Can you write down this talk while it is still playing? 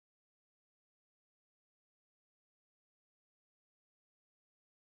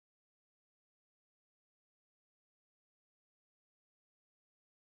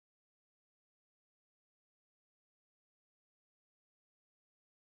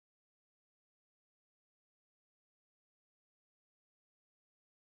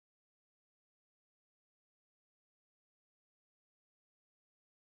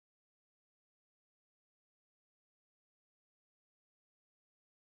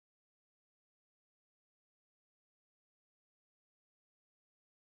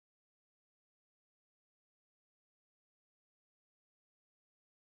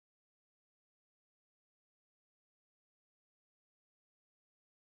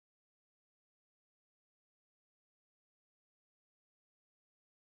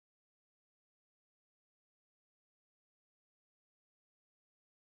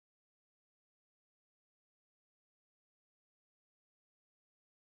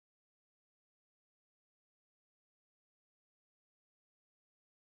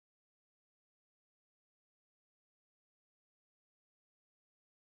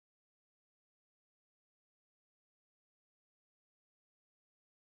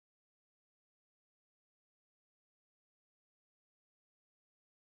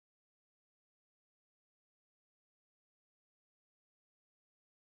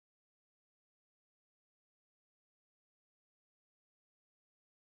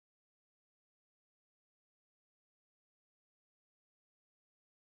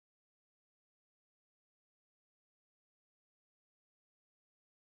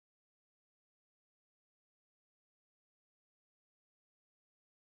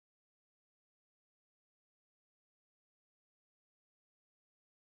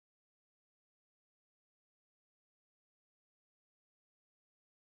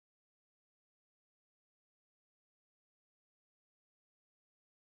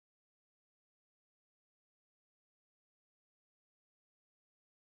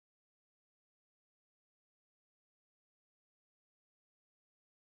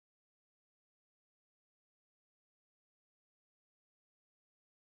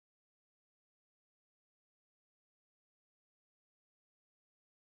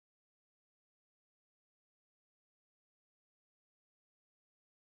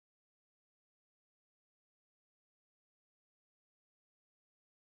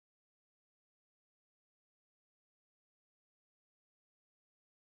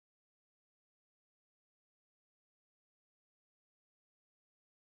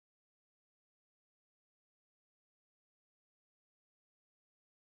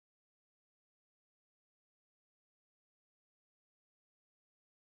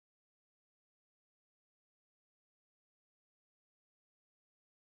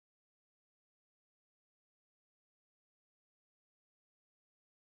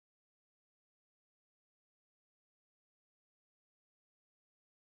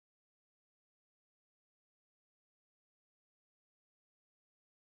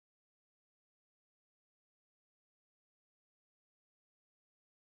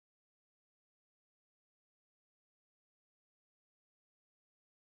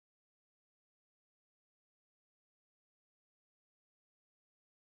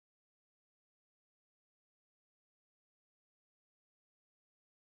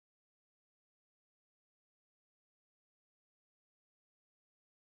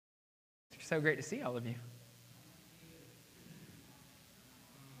So great to see all of you.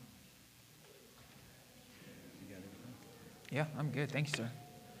 Yeah, I'm good. Thank you, sir.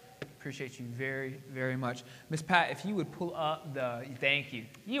 Appreciate you very, very much. Miss Pat, if you would pull up the, thank you.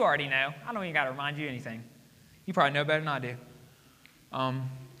 You already know. I don't even got to remind you anything. You probably know better than I do.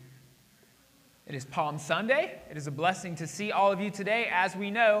 It is Palm Sunday. It is a blessing to see all of you today. As we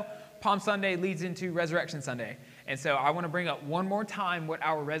know, Palm Sunday leads into Resurrection Sunday. And so I want to bring up one more time what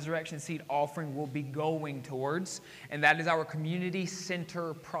our Resurrection Seed offering will be going towards, and that is our community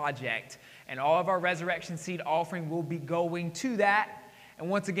center project. And all of our Resurrection Seed offering will be going to that. And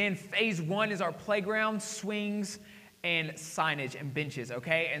once again, phase 1 is our playground, swings, and signage and benches,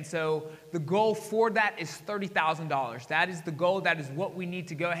 okay? And so the goal for that is $30,000. That is the goal. That is what we need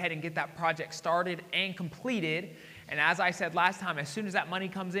to go ahead and get that project started and completed. And as I said last time, as soon as that money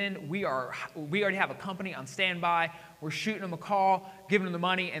comes in, we already have a company on standby. We're shooting them a call, giving them the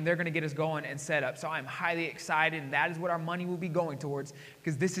money, and they're going to get us going and set up. So I'm highly excited, and that is what our money will be going towards,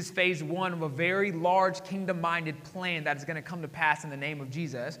 because this is phase 1 of a very large kingdom-minded plan that is going to come to pass in the name of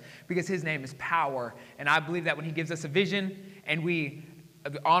Jesus, because his name is power. And I believe that when he gives us a vision and we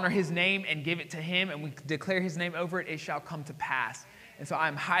honor his name and give it to him and we declare his name over it, it shall come to pass. And so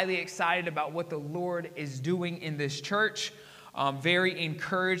I'm highly excited about what the Lord is doing in this church. Very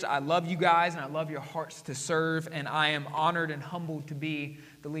encouraged. I love you guys, and I love your hearts to serve. And I am honored and humbled to be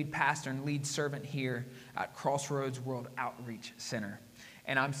the lead pastor and lead servant here at Crossroads World Outreach Center.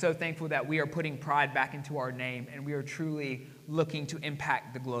 And I'm so thankful that we are putting pride back into our name, and we are truly looking to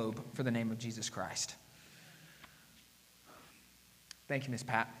impact the globe for the name of Jesus Christ. Thank you, Miss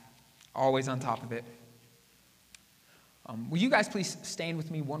Pat. Always on top of it. Will you guys please stand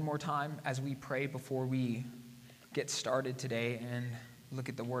with me one more time as we pray before we get started today and look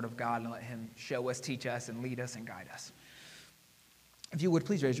at the Word of God and let him show us, teach us, and lead us and guide us. If you would,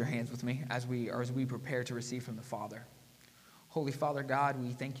 please raise your hands with me as we prepare to receive from the Father. Holy Father God, we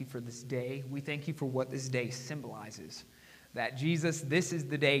thank you for this day. We thank you for what this day symbolizes. That Jesus, this is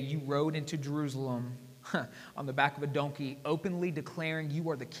the day you rode into Jerusalem on the back of a donkey, openly declaring you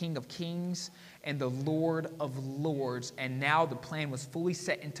are the King of Kings and the Lord of Lords. And now the plan was fully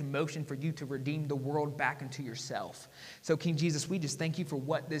set into motion for you to redeem the world back into yourself. So King Jesus, we just thank you for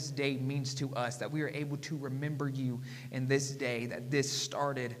what this day means to us, that we are able to remember you in this day, that this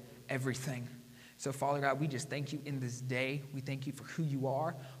started everything. So Father God, we just thank you in this day. We thank you for who you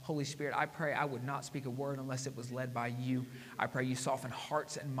are. Holy Spirit, I pray I would not speak a word unless it was led by you. I pray you soften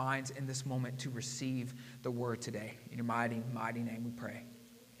hearts and minds in this moment to receive the word today. In your mighty, mighty name we pray.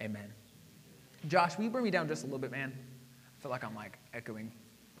 Amen. Josh, will you bring me down just a little bit, man? I feel like I'm like echoing.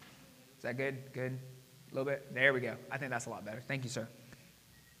 Is that good? Good? A little bit? There we go. I think that's a lot better. Thank you, sir.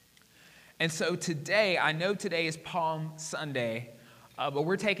 And so today, I know today is Palm Sunday, but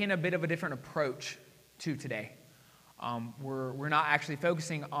we're taking a bit of a different approach to today. We're not actually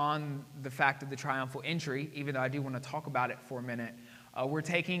focusing on the fact of the triumphal entry, even though I do want to talk about it for a minute. We're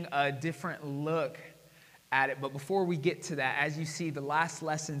taking a different look at it. But before we get to that, as you see, the last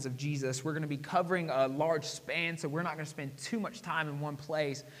lessons of Jesus, we're going to be covering a large span, so we're not going to spend too much time in one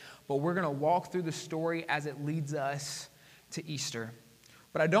place, but we're going to walk through the story as it leads us to Easter.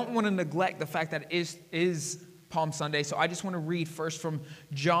 But I don't want to neglect the fact that it is Palm Sunday, so I just want to read first from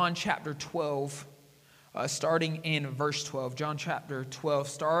John chapter 12, starting in verse 12. John chapter 12,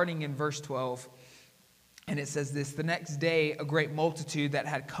 starting in verse 12. And it says this: The next day, a great multitude that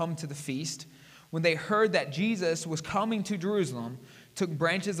had come to the feast, when they heard that Jesus was coming to Jerusalem, took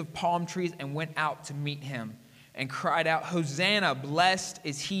branches of palm trees and went out to meet him, and cried out, Hosanna, blessed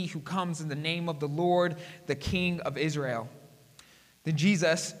is he who comes in the name of the Lord, the King of Israel. Then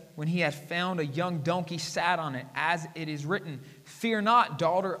Jesus, when he had found a young donkey, sat on it, as it is written, Fear not,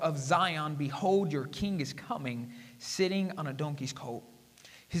 daughter of Zion, behold, your king is coming, sitting on a donkey's colt.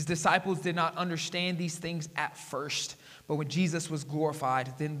 His disciples did not understand these things at first, but when Jesus was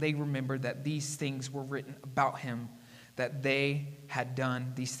glorified, then they remembered that these things were written about him, that they had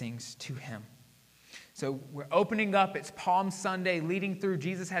done these things to him. So we're opening up, it's Palm Sunday, leading through.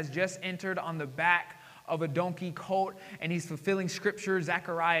 Jesus has just entered on the back of a donkey colt, and he's fulfilling scripture,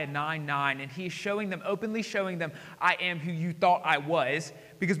 Zechariah 9:9, and he's showing them, openly showing them, I am who you thought I was,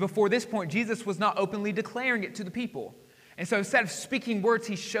 because before this point, Jesus was not openly declaring it to the people. And so instead of speaking words,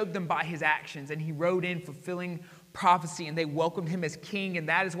 he showed them by his actions, and he rode in fulfilling prophecy, and they welcomed him as king, and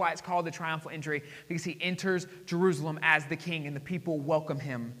that is why it's called the triumphal entry, because he enters Jerusalem as the king, and the people welcome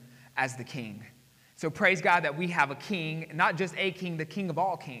him as the king. So praise God that we have a king, not just a king, the king of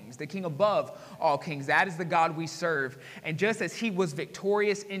all kings, the king above all kings. That is the God we serve. And just as he was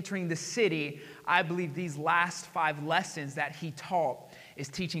victorious entering the city, I believe these last 5 lessons that he taught is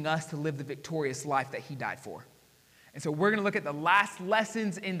teaching us to live the victorious life that he died for. And so we're going to look at the last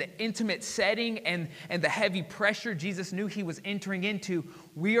lessons in the intimate setting and the heavy pressure Jesus knew he was entering into.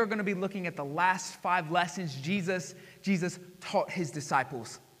 We are going to be looking at the last 5 lessons Jesus taught his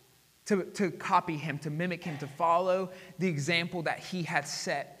disciples to copy him, to mimic him, to follow the example that he had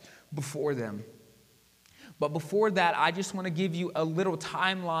set before them. But before that, I just want to give you a little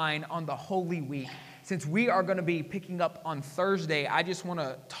timeline on the Holy Week. Since we are going to be picking up on Thursday, I just want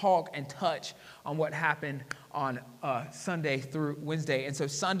to talk and touch on what happened on Sunday through Wednesday. And so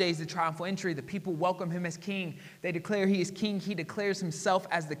Sunday is the triumphal entry. The people welcome him as king. They declare he is king. He declares himself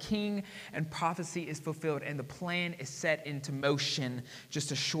as the king, and prophecy is fulfilled. And the plan is set into motion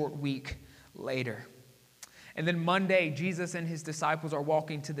just a short week later. And then Monday, Jesus and his disciples are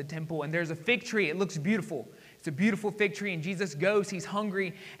walking to the temple, and there's a fig tree. It looks beautiful. It's a beautiful fig tree, and Jesus goes. He's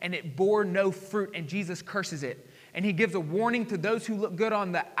hungry, and it bore no fruit, and Jesus curses it. And he gives a warning to those who look good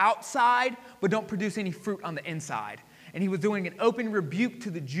on the outside, but don't produce any fruit on the inside. And he was doing an open rebuke to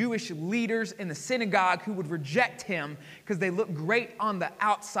the Jewish leaders in the synagogue who would reject him because they looked great on the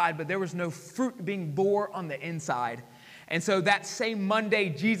outside, but there was no fruit being bore on the inside. And so that same Monday,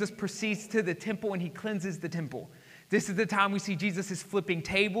 Jesus proceeds to the temple and he cleanses the temple. This is the time we see Jesus is flipping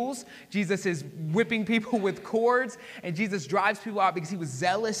tables. Jesus is whipping people with cords. And Jesus drives people out because he was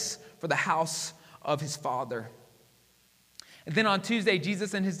zealous for the house of his Father. And then on Tuesday,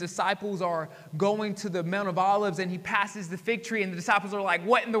 Jesus and his disciples are going to the Mount of Olives, and he passes the fig tree, and the disciples are like,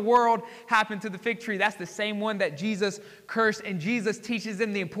 what in the world happened to the fig tree? That's the same one that Jesus cursed, and Jesus teaches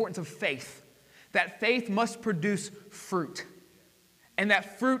them the importance of faith, that faith must produce fruit, and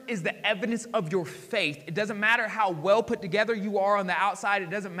that fruit is the evidence of your faith. It doesn't matter how well put together you are on the outside.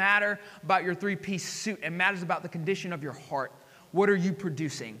 It doesn't matter about your 3-piece suit. It matters about the condition of your heart. What are you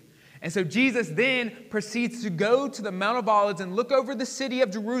producing? And so Jesus then proceeds to go to the Mount of Olives and look over the city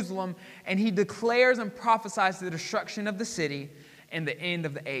of Jerusalem, and he declares and prophesies the destruction of the city and the end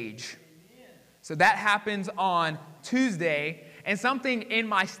of the age. So that happens on Tuesday, and something in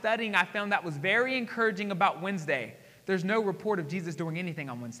my studying I found that was very encouraging about Wednesday. There's no report of Jesus doing anything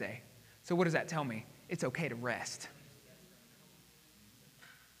on Wednesday. So what does that tell me? It's okay to rest.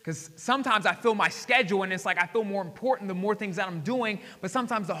 Because sometimes I feel my schedule and it's like I feel more important the more things that I'm doing, but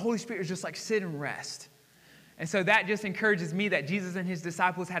sometimes the Holy Spirit is just like sit and rest. And so that just encourages me that Jesus and his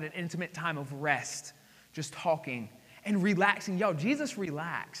disciples had an intimate time of rest, just talking and relaxing. Yo, Jesus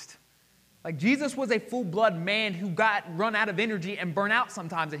relaxed. Like Jesus was a full-blood man who got run out of energy and burnt out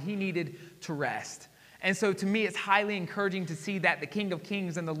sometimes, and he needed to rest. And so to me, it's highly encouraging to see that the King of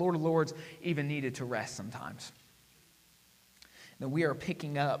Kings and the Lord of Lords even needed to rest sometimes. That we are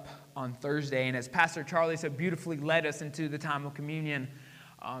picking up on Thursday, and as Pastor Charlie so beautifully led us into the time of communion,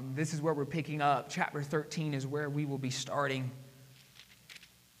 this is where we're picking up. Chapter 13 is where we will be starting.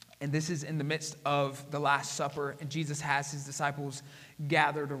 And this is in the midst of the Last Supper, and Jesus has his disciples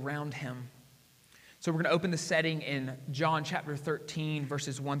gathered around him. So we're going to open the setting in John chapter 13,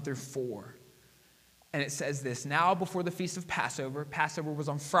 verses 1 through 4. And it says this: now before the feast of Passover, Passover was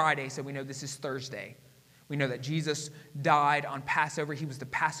on Friday, so we know this is Thursday. We know that Jesus died on Passover. He was the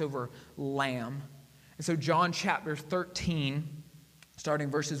Passover lamb. And so John chapter 13, starting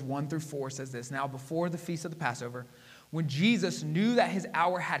verses 1 through 4, says this: now before the feast of the Passover, when Jesus knew that his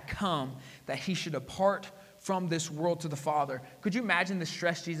hour had come, that he should depart from this world to the Father. Could you imagine the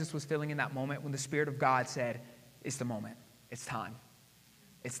stress Jesus was feeling in that moment when the Spirit of God said, it's the moment, it's time,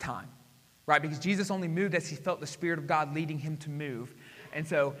 it's time, right? Because Jesus only moved as he felt the Spirit of God leading him to move. And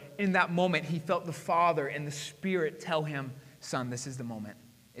so in that moment, he felt the Father and the Spirit tell him, son, this is the moment.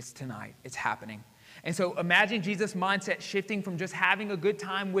 It's tonight. It's happening. And so imagine Jesus' mindset shifting from just having a good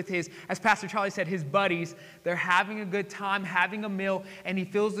time with his, as Pastor Charlie said, his buddies. They're having a good time, having a meal, and he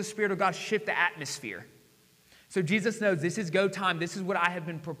feels the Spirit of God shift the atmosphere. So Jesus knows this is go time. This is what I have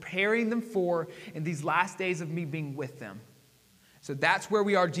been preparing them for in these last days of me being with them. So that's where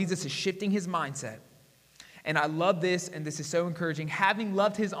we are. Jesus is shifting his mindset. And I love this, and this is so encouraging. Having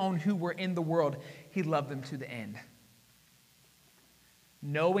loved his own who were in the world, he loved them to the end.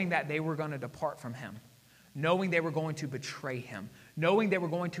 Knowing that they were going to depart from him. Knowing they were going to betray him. Knowing they were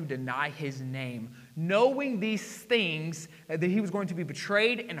going to deny his name. Knowing these things, that he was going to be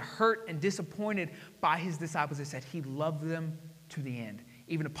betrayed and hurt and disappointed by his disciples. It said he loved them to the end.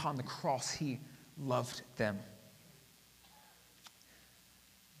 Even upon the cross, he loved them.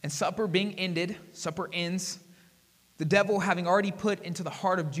 And supper being ended, supper ends, the devil having already put into the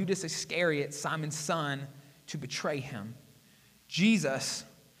heart of Judas Iscariot, Simon's son, to betray him. Jesus,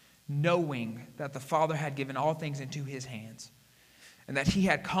 knowing that the Father had given all things into his hands, and that he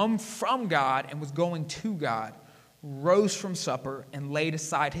had come from God and was going to God, rose from supper and laid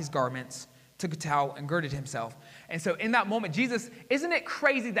aside his garments, took a towel and girded himself. And so in that moment, Jesus, isn't it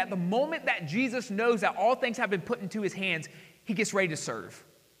crazy that the moment that Jesus knows that all things have been put into his hands, he gets ready to serve?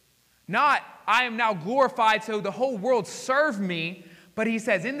 Not, I am now glorified, so the whole world serve me. But he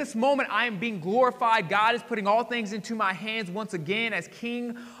says, in this moment, I am being glorified. God is putting all things into my hands once again as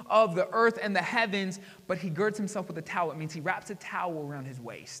king of the earth and the heavens. But he girds himself with a towel. It means he wraps a towel around his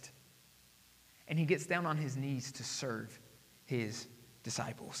waist. And he gets down on his knees to serve his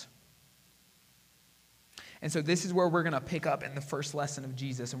disciples. And so this is where we're going to pick up in the first lesson of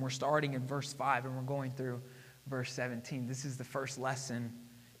Jesus. And we're starting in verse 5 and we're going through verse 17. This is the first lesson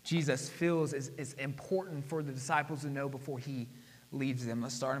Jesus feels is important for the disciples to know before he leaves them.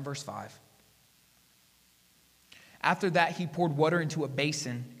 Let's start in verse 5. After that, he poured water into a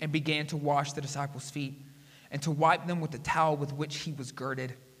basin and began to wash the disciples' feet and to wipe them with the towel with which he was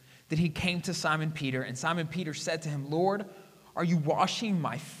girded. Then he came to Simon Peter, and Simon Peter said to him, Lord, are you washing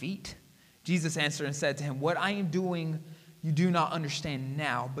my feet? Jesus answered and said to him, what I am doing you do not understand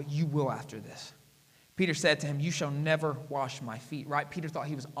now, but you will after this. Peter said to him, you shall never wash my feet. Right? Peter thought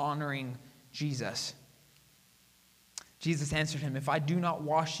he was honoring Jesus. Jesus answered him, if I do not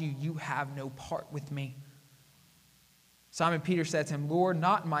wash you, you have no part with me. Simon Peter said to him, Lord,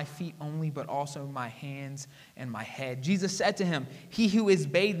 not my feet only, but also my hands and my head. Jesus said to him, he who is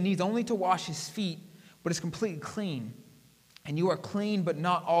bathed needs only to wash his feet, but is completely clean. And you are clean, but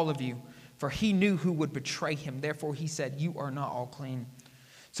not all of you. For he knew who would betray him. Therefore he said, you are not all clean.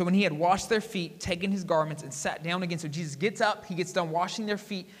 So when he had washed their feet, taken his garments, and sat down again. So Jesus gets up, he gets done washing their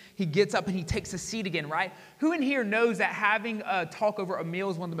feet, he gets up and he takes a seat again, right? Who in here knows that having a talk over a meal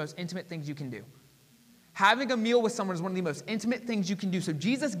is one of the most intimate things you can do? Having a meal with someone is one of the most intimate things you can do. So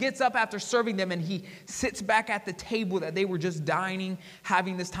Jesus gets up after serving them and he sits back at the table that they were just dining,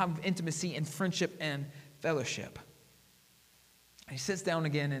 having this time of intimacy and friendship and fellowship. And he sits down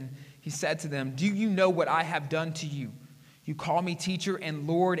again and he said to them, do you know what I have done to you? You call me teacher and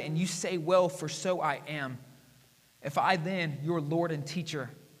Lord, and you say, well, for so I am. If I then, your Lord and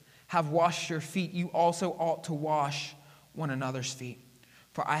teacher, have washed your feet, you also ought to wash one another's feet.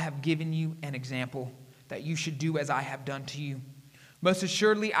 For I have given you an example that you should do as I have done to you. Most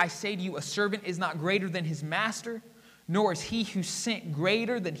assuredly, I say to you, a servant is not greater than his master, nor is he who sent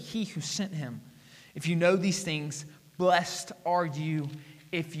greater than he who sent him. If you know these things, blessed are you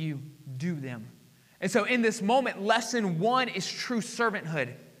if you do them. And so in this moment, lesson 1 is true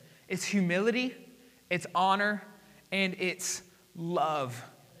servanthood. It's humility, it's honor, and it's love.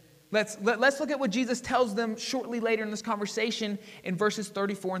 Let's look at what Jesus tells them shortly later in this conversation in verses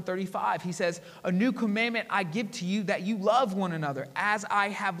 34 and 35. He says, a new commandment I give to you, that you love one another, as I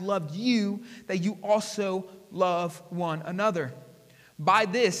have loved you, that you also love one another. By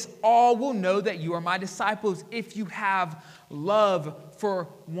this, all will know that you are my disciples if you have love for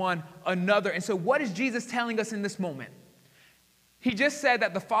one another. And so what is Jesus telling us in this moment? He just said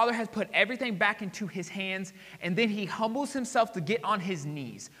that the Father has put everything back into his hands, and then he humbles himself to get on his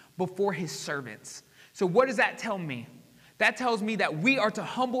knees before his servants. So what does that tell me? That tells me that we are to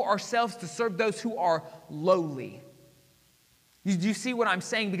humble ourselves to serve those who are lowly. Do you see what I'm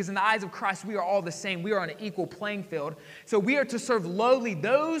saying? Because in the eyes of Christ, we are all the same. We are on an equal playing field. So we are to serve lowly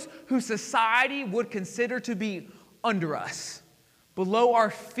those who society would consider to be under us, below our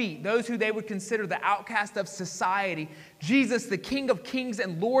feet, those who they would consider the outcast of society. Jesus, the King of Kings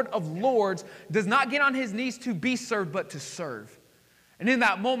and Lord of Lords, does not get on his knees to be served, but to serve. And in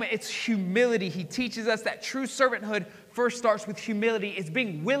that moment, it's humility. He teaches us that true servanthood first starts with humility. It's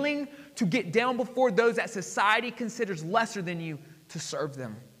being willing to get down before those that society considers lesser than you to serve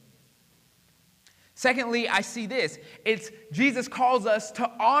them. Secondly, I see this. It's Jesus calls us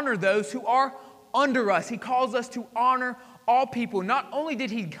to honor those who are under us. He calls us to honor all people. Not only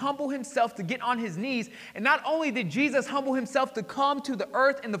did he humble himself to get on his knees, and not only did Jesus humble himself to come to the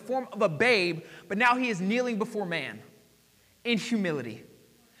earth in the form of a babe, but now he is kneeling before man in humility.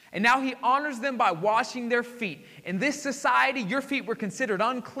 And now he honors them by washing their feet. In this society, your feet were considered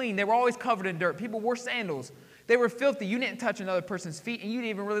unclean. They were always covered in dirt. People wore sandals. They were filthy. You didn't touch another person's feet, and you didn't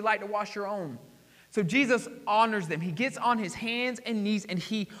even really like to wash your own. So Jesus honors them. He gets on his hands and knees, and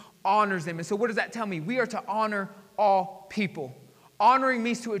he honors them. And so what does that tell me? We are to honor all people. Honoring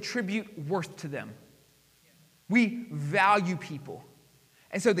means to attribute worth to them. We value people.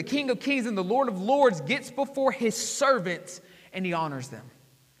 And so the King of Kings and the Lord of Lords gets before his servants, and he honors them.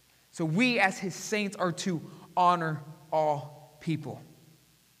 So we as his saints are to honor all people.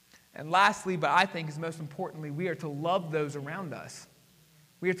 And lastly, but I think is most importantly, we are to love those around us.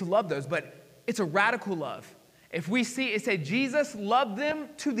 We are to love those, but it's a radical love. If we see it said Jesus loved them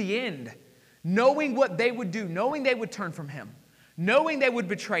to the end. knowing what they would do, knowing they would turn from him, knowing they would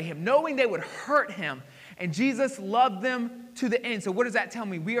betray him, knowing they would hurt him. And Jesus loved them to the end. So what does that tell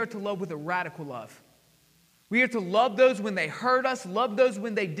me? We are to love with a radical love. We are to love those when they hurt us, love those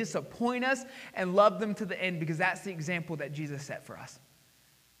when they disappoint us, and love them to the end, because that's the example that Jesus set for us.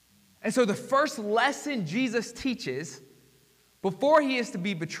 And so the first lesson Jesus teaches before he is to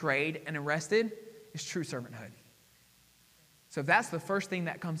be betrayed and arrested is true servanthood. So if that's the first thing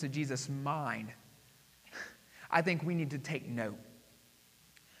that comes to Jesus' mind, I think we need to take note.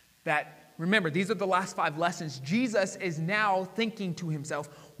 That, remember, these are the last 5 lessons. Jesus is now thinking to himself,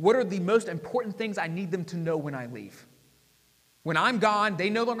 what are the most important things I need them to know when I leave? When I'm gone, they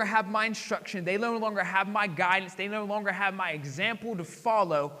no longer have my instruction. They no longer have my guidance. They no longer have my example to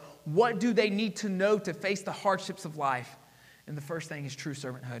follow. What do they need to know to face the hardships of life? And the first thing is true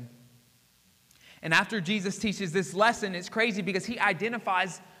servanthood. And after Jesus teaches this lesson, it's crazy because he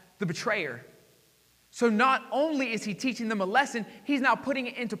identifies the betrayer. So not only is he teaching them a lesson, he's now putting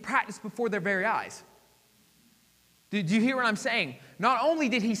it into practice before their very eyes. Do you hear what I'm saying? Not only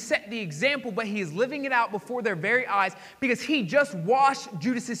did he set the example, but he is living it out before their very eyes because he just washed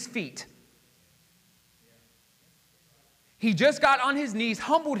Judas's feet. He just got on his knees,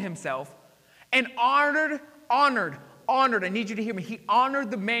 humbled himself, and honored, I need you to hear me, he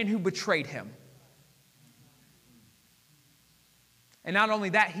honored the man who betrayed him. And not only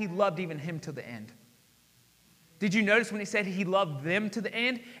that, he loved even him to the end. Did you notice when he said he loved them to the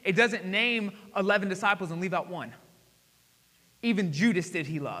end? It doesn't name 11 disciples and leave out one. Even Judas did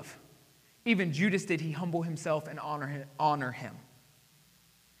he love. Even Judas did he humble himself and honor him.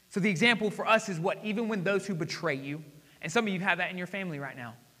 So the example for us is what? Even when those who betray you, and some of you have that in your family right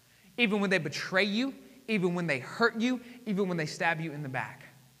now, even when they betray you, even when they hurt you, even when they stab you in the back,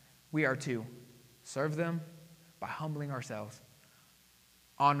 we are to serve them by humbling ourselves,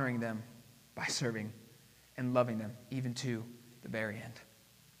 honoring them by serving, and loving them even to the very end.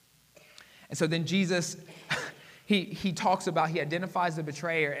 And so then Jesus, he talks about, he identifies the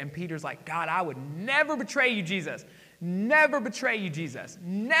betrayer, and Peter's like, God, I would never betray you, Jesus. Never betray you, Jesus.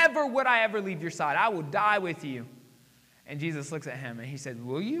 Never would I ever leave your side. I will die with you. And Jesus looks at him and he said,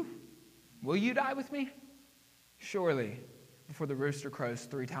 will you? Will you die with me? Surely, before the rooster crows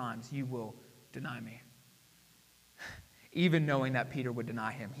 3 times, you will deny me. Even knowing that Peter would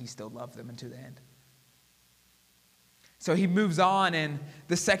deny him, he still loved them unto the end. So he moves on, and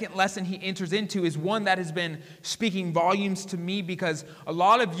the second lesson he enters into is one that has been speaking volumes to me, because a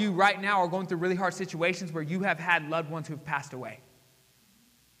lot of you right now are going through really hard situations where you have had loved ones who have passed away.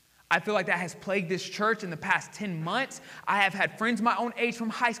 I feel like that has plagued this church in the past 10 months. I have had friends my own age from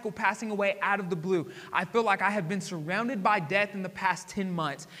high school passing away out of the blue. I feel like I have been surrounded by death in the past 10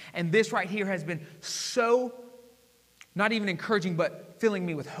 months. And this right here has been so, not even encouraging, but filling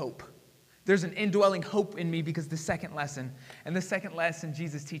me with hope. There's an indwelling hope in me because the second lesson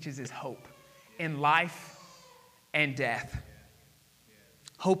Jesus teaches is hope in life and death.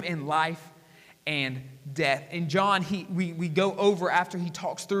 Hope in life and death. In John, we go over after he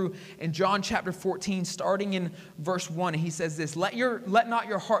talks through in John chapter 14, starting in verse 1, and he says this, let not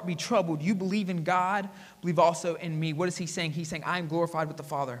your heart be troubled. You believe in God, believe also in me. What is he saying? He's saying, I am glorified with the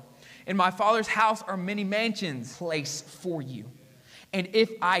Father. In my Father's house are many mansions, place for you. And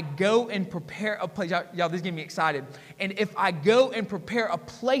if I go and prepare a place, y'all, this getting me excited. And if I go and prepare a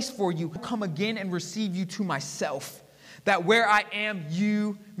place for you, I'll come again and receive you to myself, that where I am,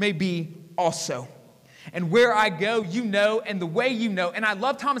 you may be also. And where I go, you know, and the way you know. And I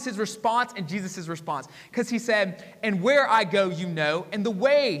love Thomas's response and Jesus' response, because he said, and where I go, you know, and the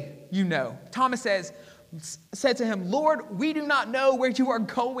way you know. Thomas said to him, Lord, we do not know where you are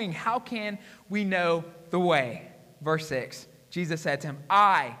going. How can we know the way? Verse 6, Jesus said to him,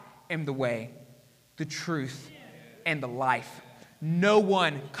 I am the way, the truth, and the life. No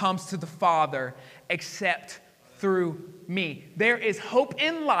one comes to the Father except through me. There is hope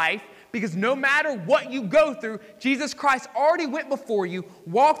in life because no matter what you go through, Jesus Christ already went before you,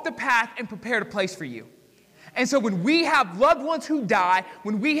 walked the path, and prepared a place for you. And so when we have loved ones who die,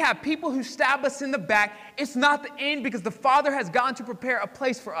 when we have people who stab us in the back, it's not the end because the Father has gone to prepare a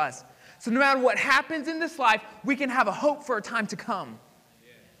place for us. So no matter what happens in this life, we can have a hope for a time to come.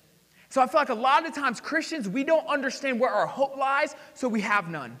 So I feel like a lot of times Christians, we don't understand where our hope lies, so we have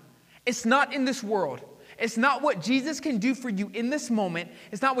none. It's not in this world. It's not what Jesus can do for you in this moment.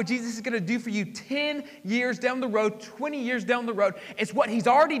 It's not what Jesus is going to do for you 10 years down the road, 20 years down the road. It's what he's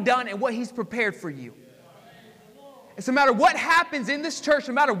already done and what he's prepared for you. And so no matter what happens in this church,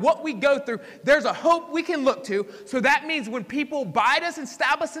 no matter what we go through, there's a hope we can look to. So that means when people bite us and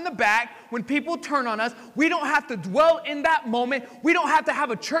stab us in the back, when people turn on us, we don't have to dwell in that moment. We don't have to have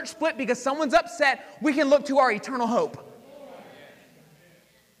a church split because someone's upset. We can look to our eternal hope.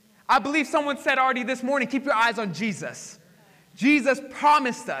 I believe someone said already this morning, keep your eyes on Jesus. Jesus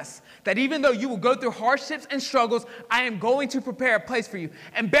promised us that even though you will go through hardships and struggles, I am going to prepare a place for you.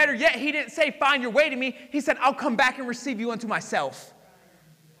 And better yet, he didn't say, find your way to me. He said, I'll come back and receive you unto myself.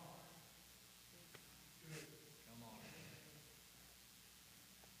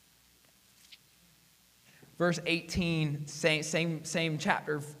 Verse 18, same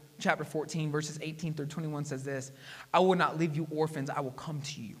chapter 14, verses 18 through 21 says this, I will not leave you orphans, I will come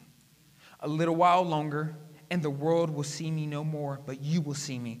to you. A little while longer, and the world will see me no more, but you will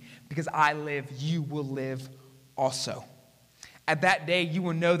see me. Because I live, you will live also. At that day, you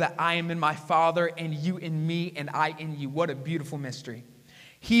will know that I am in my Father, and you in me, and I in you. What a beautiful mystery.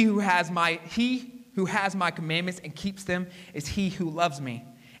 He who has my commandments and keeps them is he who loves me.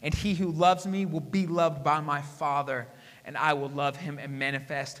 And he who loves me will be loved by my Father, and I will love him and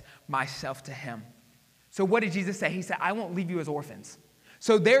manifest myself to him. So what did Jesus say? He said, I won't leave you as orphans.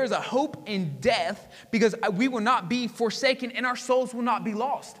 So there is a hope in death because we will not be forsaken and our souls will not be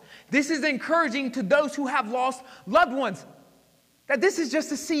lost. This is encouraging to those who have lost loved ones, that this is just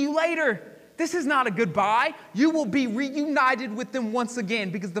to see you later. This is not a goodbye. You will be reunited with them once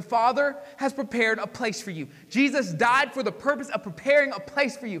again because the Father has prepared a place for you. Jesus died for the purpose of preparing a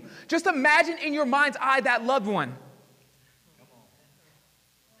place for you. Just imagine in your mind's eye that loved one.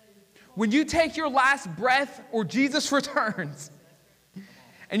 When you take your last breath or Jesus returns,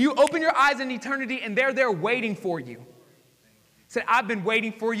 and you open your eyes in eternity and they're there waiting for you. Said, I've been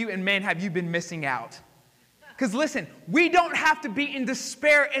waiting for you, and man, have you been missing out. Because listen, we don't have to be in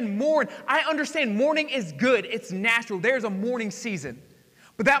despair and mourn. I understand mourning is good. It's natural. There's a mourning season.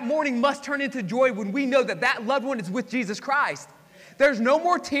 But that mourning must turn into joy when we know that that loved one is with Jesus Christ. There's no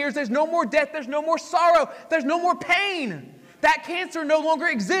more tears. There's no more death. There's no more sorrow. There's no more pain. That cancer no longer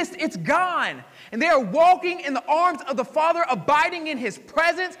exists. It's gone. And they are walking in the arms of the Father, abiding in his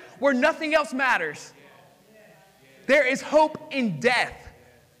presence where nothing else matters. There is hope in death.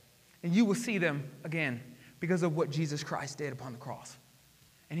 And you will see them again because of what Jesus Christ did upon the cross.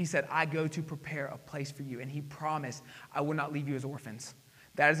 And he said, I go to prepare a place for you. And he promised, I will not leave you as orphans.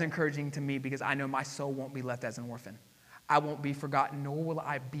 That is encouraging to me because I know my soul won't be left as an orphan. I won't be forgotten, nor will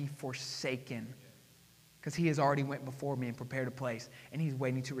I be forsaken. Because he has already went before me and prepared a place, and he's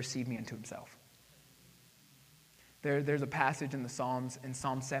waiting to receive me unto himself. There's a passage in the Psalms, in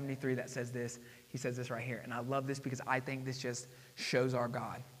Psalm 73, that says this. He says this right here, and I love this because I think this just shows our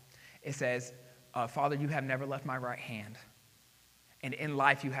God. It says, Father, you have never left my right hand, and in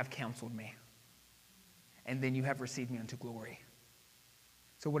life you have counseled me, and then you have received me unto glory.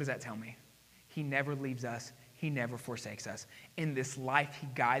 So what does that tell me? He never leaves us. He never forsakes us. In this life, he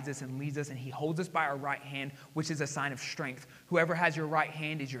guides us and leads us, and he holds us by our right hand, which is a sign of strength. Whoever has your right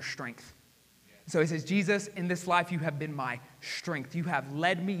hand is your strength. So he says, Jesus, in this life, you have been my strength. You have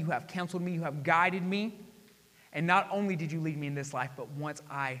led me. You have counseled me. You have guided me. And not only did you lead me in this life, but once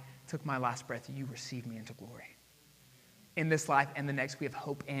I took my last breath, you received me into glory. In this life and the next, we have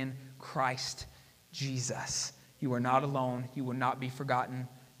hope in Christ Jesus. You are not alone. You will not be forgotten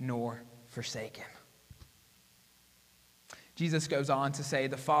nor forsaken. Jesus goes on to say,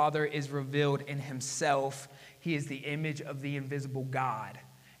 the Father is revealed in himself. He is the image of the invisible God.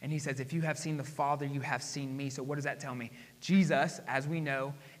 And he says, if you have seen the Father, you have seen me. So what does that tell me? Jesus, as we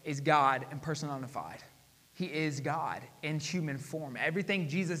know, is God and personified. He is God in human form. Everything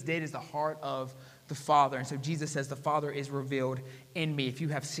Jesus did is the heart of the Father. And so Jesus says, the Father is revealed in me. If you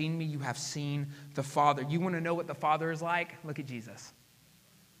have seen me, you have seen the Father. You want to know what the Father is like? Look at Jesus.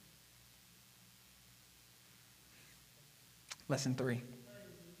 Lesson 3.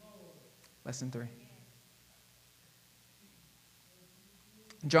 Lesson 3.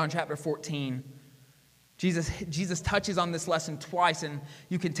 John chapter 14. Jesus touches on this lesson twice, and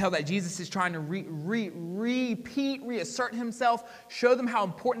you can tell that Jesus is trying to reassert himself, show them how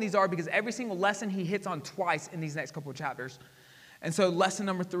important these are, because every single lesson he hits on twice in these next couple of chapters. And so lesson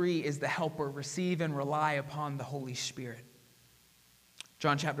number 3 is the helper. Receive and rely upon the Holy Spirit.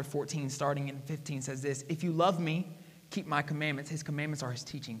 John chapter 14, starting in 15, says this, if you love me, keep my commandments. His commandments are his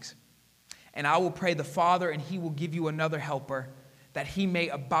teachings. And I will pray the Father, and he will give you another helper, that he may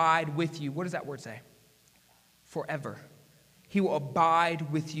abide with you. What does that word say? Forever. He will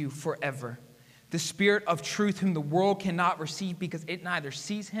abide with you forever. The Spirit of truth, whom the world cannot receive, because it neither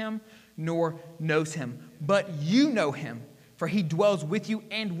sees him nor knows him. But you know him, for he dwells with you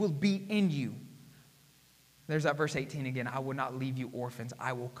and will be in you. There's that verse 18 again. I will not leave you orphans.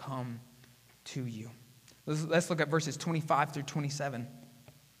 I will come to you. Let's look at verses 25 through 27.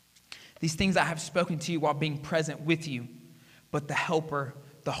 These things I have spoken to you while being present with you, but the Helper,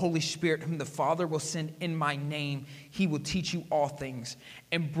 the Holy Spirit, whom the Father will send in my name, he will teach you all things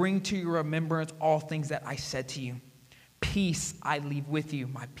and bring to your remembrance all things that I said to you. Peace I leave with you.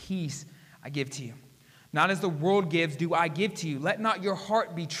 My peace I give to you. Not as the world gives do I give to you. Let not your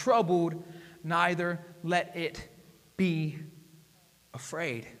heart be troubled, neither let it be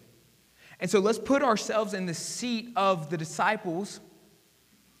afraid. And so let's put ourselves in the seat of the disciples.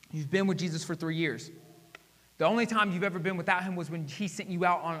 You've been with Jesus for 3 years. The only time you've ever been without him was when he sent you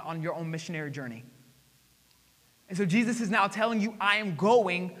out on your own missionary journey. And so Jesus is now telling you, I am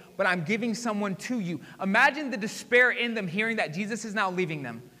going, but I'm giving someone to you. Imagine the despair in them hearing that Jesus is now leaving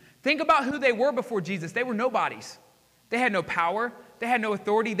them. Think about who they were before Jesus. They were nobodies. They had no power. They had no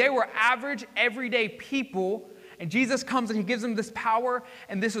authority. They were average, everyday people. And Jesus comes and he gives them this power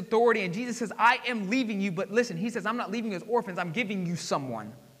and this authority. And Jesus says, I am leaving you. But listen, he says, I'm not leaving you as orphans. I'm giving you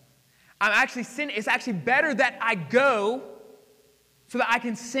someone. It's actually better that I go so that I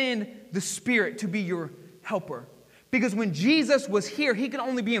can send the Spirit to be your helper. Because when Jesus was here, he could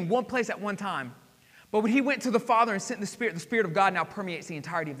only be in one place at one time. But when he went to the Father and sent the Spirit of God now permeates the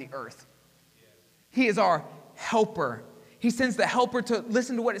entirety of the earth. He is our helper. He sends the helper to,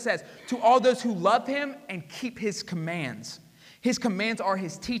 listen to what it says, to all those who love him and keep his commands. His commands are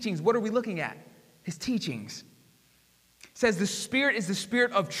his teachings. What are we looking at? His teachings. It says the Spirit is the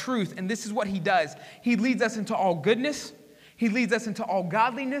Spirit of truth, and this is what he does. He leads us into all goodness. He leads us into all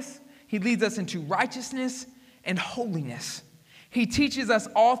godliness. He leads us into righteousness and holiness. He teaches us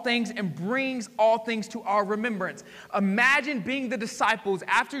all things and brings all things to our remembrance. Imagine being the disciples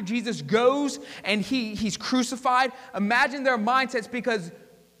after Jesus goes and he's crucified. Imagine their mindsets, because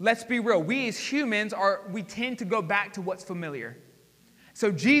let's be real, we as humans we tend to go back to what's familiar. So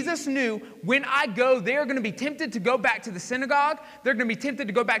Jesus knew, when I go, they're going to be tempted to go back to the synagogue. They're going to be tempted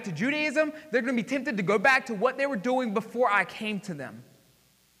to go back to Judaism. They're going to be tempted to go back to what they were doing before I came to them.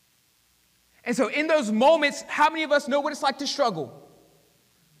 And so in those moments, how many of us know what it's like to struggle?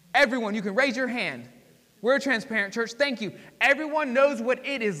 Everyone, you can raise your hand. We're a transparent church. Thank you. Everyone knows what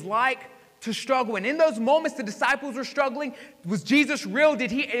it is like to struggle. And in those moments, the disciples were struggling. Was Jesus real?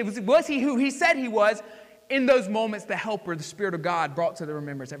 Was he who he said he was? In those moments, the helper, the Spirit of God, brought to their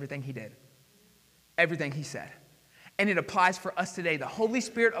remembrance everything he did, everything he said. And it applies for us today. The Holy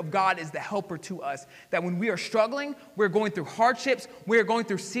Spirit of God is the helper to us. That when we are struggling, we're going through hardships, we're going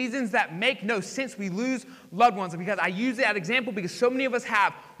through seasons that make no sense. We lose loved ones. Because I use that example because so many of us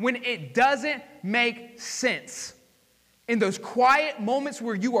have. When it doesn't make sense, in those quiet moments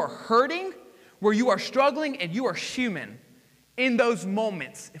where you are hurting, where you are struggling, and you are human, in those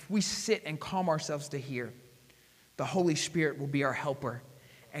moments, if we sit and calm ourselves to hear, the Holy Spirit will be our helper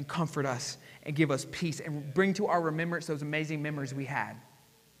and comfort us and give us peace and bring to our remembrance those amazing memories we had.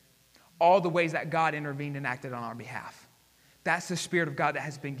 All the ways that God intervened and acted on our behalf. That's the Spirit of God that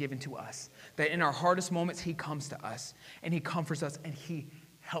has been given to us. That in our hardest moments, he comes to us and he comforts us and he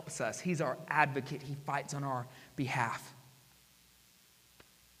helps us. He's our advocate. He fights on our behalf.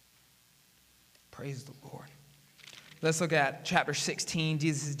 Praise the Lord. Let's look at chapter 16.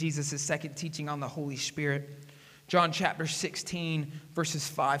 Jesus' second teaching on the Holy Spirit. John chapter 16, verses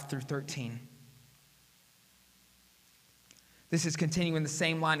 5 through 13. This is continuing the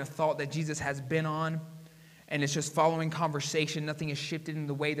same line of thought that Jesus has been on, and it's just following conversation. Nothing has shifted in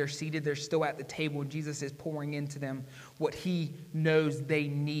the way they're seated. They're still at the table, and Jesus is pouring into them what he knows they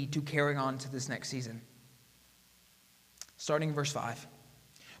need to carry on to this next season. Starting in verse 5.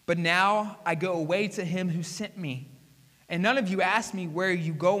 But now I go away to him who sent me. And none of you ask me, where are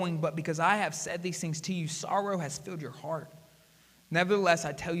you going? But because I have said these things to you, sorrow has filled your heart. Nevertheless,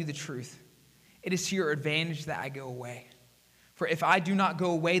 I tell you the truth. It is to your advantage that I go away. For if I do not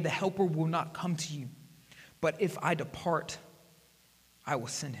go away, the helper will not come to you. But if I depart, I will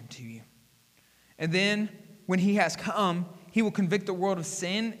send him to you. And then, when he has come, he will convict the world of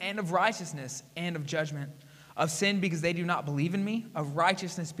sin and of righteousness and of judgment. Of sin, because they do not believe in me. Of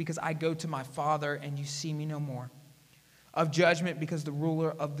righteousness, because I go to my Father and you see me no more. Of judgment, because the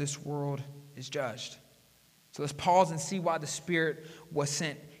ruler of this world is judged. So let's pause and see why the Spirit was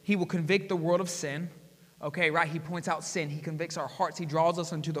sent. He will convict the world of sin. Okay, right? He points out sin. He convicts our hearts. He draws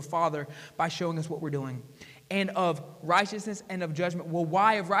us unto the Father by showing us what we're doing. And of righteousness and of judgment. Well,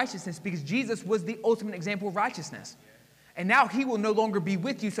 why of righteousness? Because Jesus was the ultimate example of righteousness. And now he will no longer be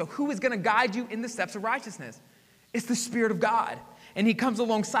with you. So who is going to guide you in the steps of righteousness? It's the Spirit of God. And he comes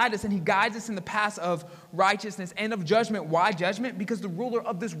alongside us and he guides us in the path of righteousness and of judgment. Why judgment? Because the ruler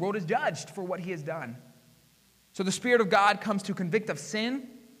of this world is judged for what he has done. So the Spirit of God comes to convict of sin,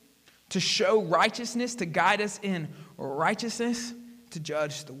 to show righteousness, to guide us in righteousness, to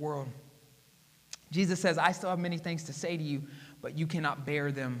judge the world. Jesus says, I still have many things to say to you, but you cannot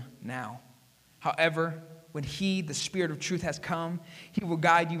bear them now. However, when he, the Spirit of truth, has come, he will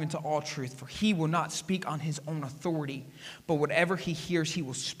guide you into all truth, for he will not speak on his own authority, but whatever he hears, he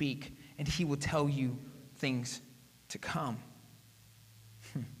will speak, and he will tell you things to come.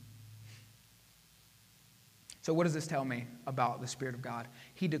 So what does this tell me about the Spirit of God?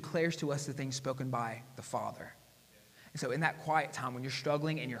 He declares to us the things spoken by the Father. And so in that quiet time when you're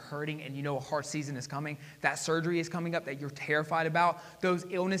struggling and you're hurting and you know a hard season is coming, that surgery is coming up that you're terrified about, those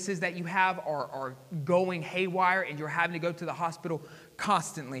illnesses that you have are going haywire and you're having to go to the hospital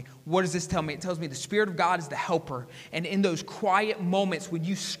constantly. What does this tell me? It tells me the Spirit of God is the helper. And in those quiet moments when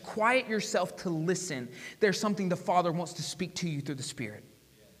you quiet yourself to listen, there's something the Father wants to speak to you through the Spirit.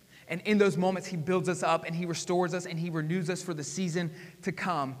 And in those moments, he builds us up and he restores us and he renews us for the season to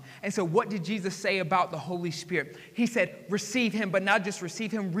come. And so what did Jesus say about the Holy Spirit? He said, receive him, but not just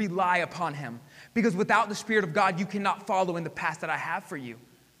receive him, rely upon him. Because without the Spirit of God, you cannot follow in the path that I have for you.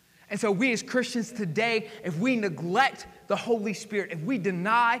 And so we as Christians today, if we neglect the Holy Spirit, if we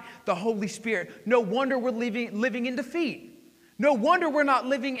deny the Holy Spirit, no wonder we're living in defeat. No wonder we're not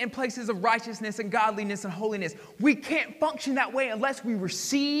living in places of righteousness and godliness and holiness. We can't function that way unless we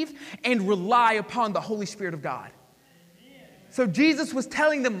receive and rely upon the Holy Spirit of God. So Jesus was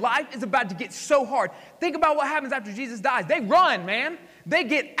telling them life is about to get so hard. Think about what happens after Jesus dies. They run, man. They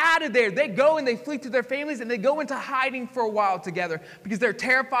get out of there. They go and they flee to their families and they go into hiding for a while together because they're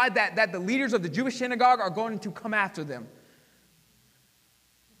terrified that the leaders of the Jewish synagogue are going to come after them.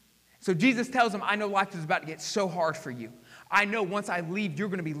 So Jesus tells them, I know life is about to get so hard for you. I know once I leave, you're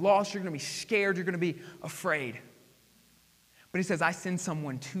going to be lost, you're going to be scared, you're going to be afraid. But he says, I send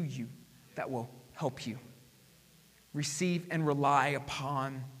someone to you that will help you. Receive and rely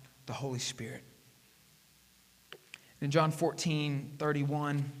upon the Holy Spirit. In John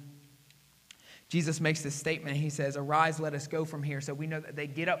 14:31, Jesus makes this statement. He says, arise, let us go from here. So we know that they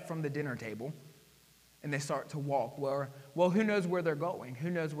get up from the dinner table and they start to walk. Well, who knows where they're going? Who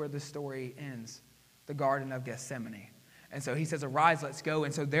knows where the story ends? The Garden of Gethsemane. And so he says, arise, let's go.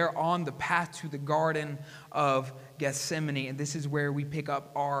 And so they're on the path to the Garden of Gethsemane. And this is where we pick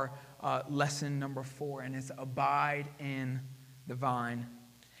up our lesson number 4. And it's abide in the vine.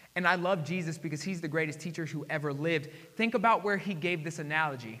 And I love Jesus because he's the greatest teacher who ever lived. Think about where he gave this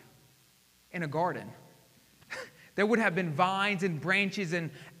analogy. In a garden. There would have been vines and branches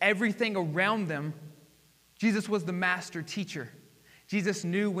and everything around them. Jesus was the master teacher. Jesus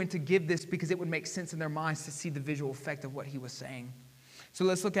knew when to give this because it would make sense in their minds to see the visual effect of what he was saying. So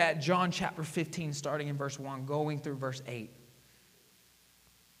let's look at John chapter 15, starting in verse 1, going through verse 8.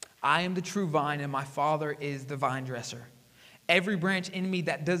 I am the true vine, and my Father is the vine dresser. Every branch in me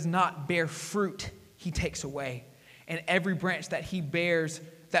that does not bear fruit, he takes away. And every branch that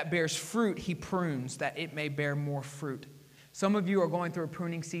bears fruit, he prunes, that it may bear more fruit. Some of you are going through a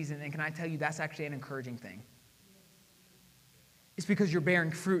pruning season, and can I tell you that's actually an encouraging thing. It's because you're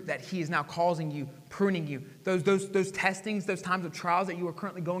bearing fruit that he is now causing you, pruning you. Those testings, those times of trials that you are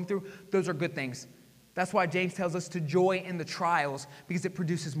currently going through, those are good things. That's why James tells us to joy in the trials, because it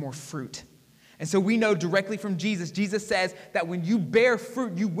produces more fruit. And so we know directly from Jesus, Jesus says that when you bear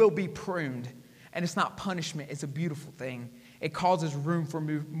fruit, you will be pruned. And it's not punishment, it's a beautiful thing. It causes room for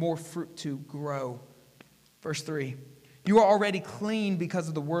more fruit to grow. Verse 3, you are already clean because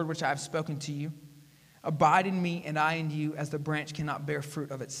of the word which I have spoken to you. Abide in me and I in you, as the branch cannot bear fruit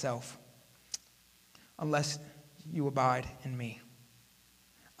of itself unless you abide in me.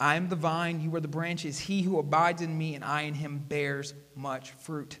 I am the vine, you are the branches. He who abides in me and I in him bears much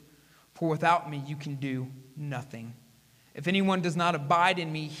fruit. For without me you can do nothing. If anyone does not abide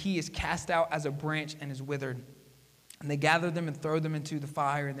in me, he is cast out as a branch and is withered. And they gather them and throw them into the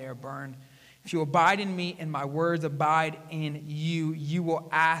fire, and they are burned. If you abide in me and my words abide in you, you will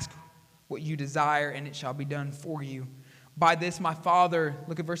ask what you desire, and it shall be done for you. By this my Father,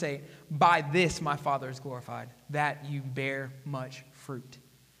 look at verse 8, by this my Father is glorified, that you bear much fruit.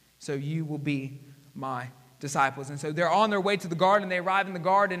 So you will be my disciples. And so they're on their way to the garden. They arrive in the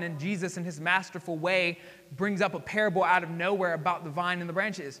garden, and Jesus, in his masterful way, brings up a parable out of nowhere about the vine and the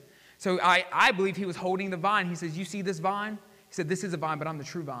branches. So I believe he was holding the vine. He says, you see this vine? He said, this is a vine, but I'm the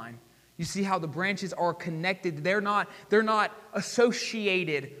true vine. You see how the branches are connected. They're not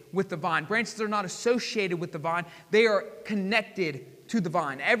associated with the vine. Branches are not associated with the vine. They are connected to the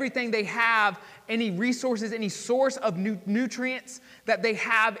vine. Everything they have, any resources, any source of nutrients that they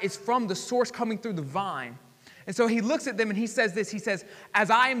have is from the source coming through the vine. And so he looks at them and he says this. He says,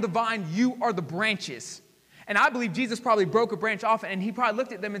 as I am the vine, you are the branches. And I believe Jesus probably broke a branch off, and he probably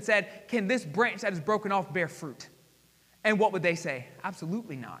looked at them and said, can this branch that is broken off bear fruit? And what would they say?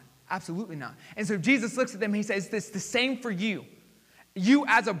 Absolutely not. Absolutely not. And so Jesus looks at them and he says, it's the same for you. You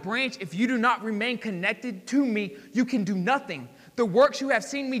as a branch, if you do not remain connected to me, you can do nothing. The works you have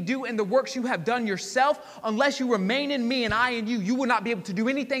seen me do and the works you have done yourself, unless you remain in me and I in you, you will not be able to do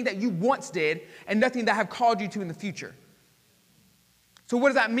anything that you once did and nothing that I have called you to in the future. So what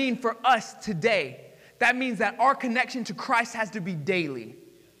does that mean for us today? That means that our connection to Christ has to be daily.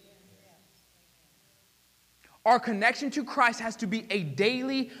 Our connection to Christ has to be a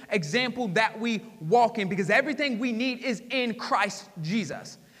daily example that we walk in, because everything we need is in Christ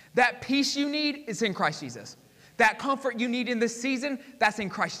Jesus. That peace you need is in Christ Jesus. That comfort you need in this season, that's in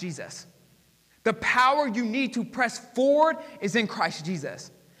Christ Jesus. The power you need to press forward is in Christ Jesus.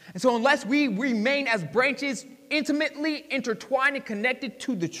 And so unless we remain as branches intimately intertwined and connected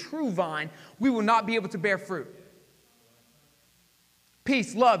to the true vine, we will not be able to bear fruit.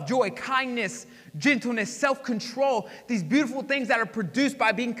 Peace, love, joy, kindness, gentleness, self-control, these beautiful things that are produced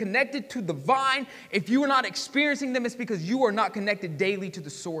by being connected to the vine. If you are not experiencing them, it's because you are not connected daily to the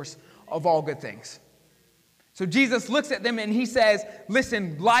source of all good things. So Jesus looks at them and he says,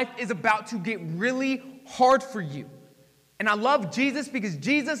 listen, life is about to get really hard for you. And I love Jesus because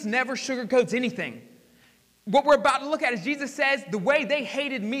Jesus never sugarcoats anything. What we're about to look at is Jesus says, the way they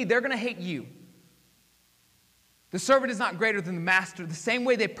hated me, they're going to hate you. The servant is not greater than the master. The same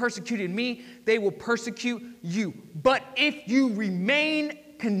way they persecuted me, they will persecute you. But if you remain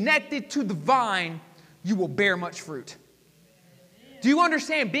connected to the vine, you will bear much fruit. Do you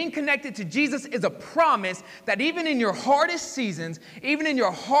understand? Being connected to Jesus is a promise that even in your hardest seasons, even in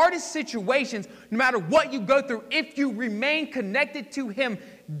your hardest situations, no matter what you go through, if you remain connected to him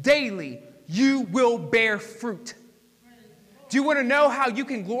daily, you will bear fruit. Do you want to know how you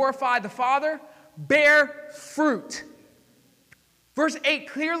can glorify the Father? Bear fruit. Verse 8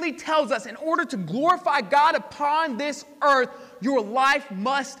 clearly tells us in order to glorify God upon this earth, your life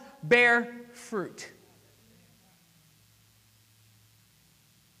must bear fruit.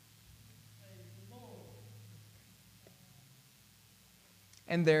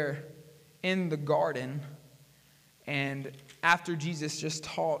 And they're in the garden, and after Jesus just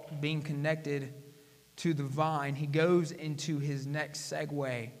taught being connected to the vine, he goes into his next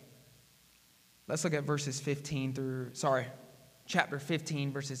segue. Let's look at chapter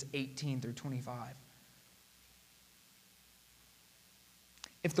 15, verses 18 through 25.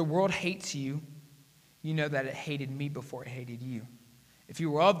 If the world hates you, you know that it hated me before it hated you. If you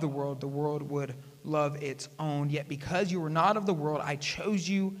were of the world would love its own. Yet because you were not of the world, I chose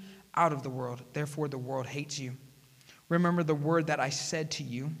you out of the world. Therefore the world hates you. Remember the word that I said to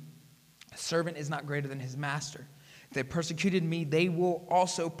you, a servant is not greater than his master. If they persecuted me, they will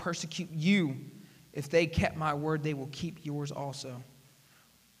also persecute you. If they kept my word, they will keep yours also.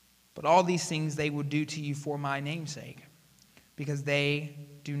 But all these things they will do to you for my name's sake, because they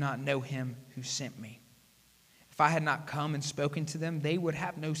do not know him who sent me. If I had not come and spoken to them, they would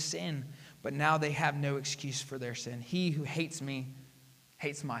have no sin, but now they have no excuse for their sin. He who hates me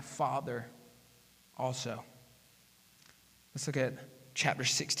hates my Father also. Let's look at chapter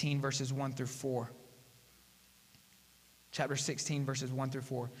 16, verses 1 through 4. Chapter 16, verses 1 through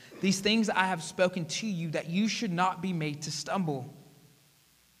 4. These things I have spoken to you, that you should not be made to stumble.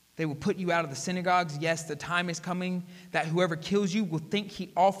 They will put you out of the synagogues. Yes, the time is coming that whoever kills you will think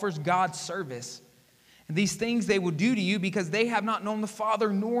he offers God service. And these things they will do to you because they have not known the Father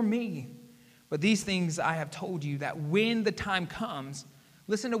nor me. But these things I have told you, that when the time comes,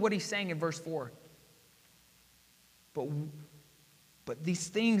 listen to what he's saying in verse 4. But these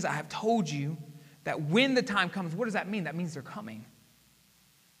things I have told you, that when the time comes, what does that mean? That means they're coming.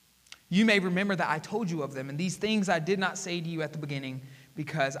 You may remember that I told you of them, and these things I did not say to you at the beginning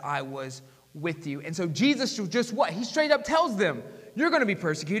because I was with you. And so Jesus just what? He straight up tells them, you're going to be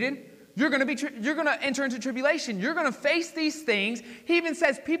persecuted. You're going to enter into tribulation. You're going to face these things. He even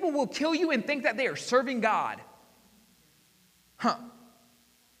says people will kill you and think that they are serving God.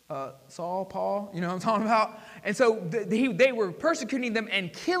 Saul, Paul, you know what I'm talking about? And so they were persecuting them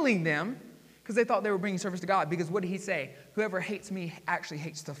and killing them because they thought they were bringing service to God. Because what did he say? Whoever hates me actually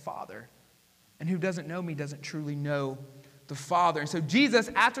hates the Father. And who doesn't know me doesn't truly know the Father. And so Jesus,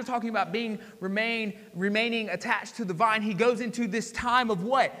 after talking about remaining attached to the vine, he goes into this time of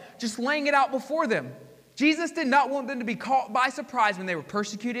what? Just laying it out before them. Jesus did not want them to be caught by surprise when they were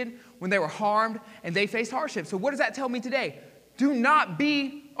persecuted, when they were harmed, and they faced hardships. So what does that tell me today? Do not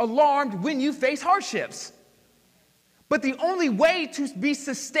be alarmed when you face hardships. But the only way to be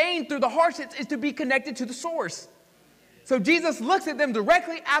sustained through the hardships is to be connected to the source. So Jesus looks at them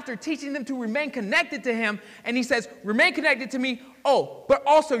directly after teaching them to remain connected to him, and he says, remain connected to me. Oh, but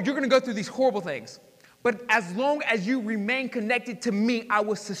also you're going to go through these horrible things. But as long as you remain connected to me, I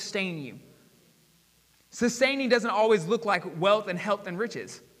will sustain you. Sustaining doesn't always look like wealth and health and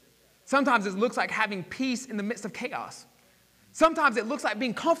riches. Sometimes it looks like having peace in the midst of chaos. Sometimes it looks like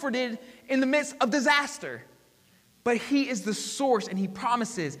being comforted in the midst of disaster. But he is the source, and he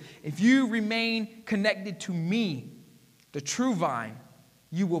promises, if you remain connected to me, the true vine,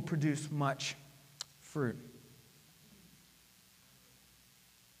 you will produce much fruit.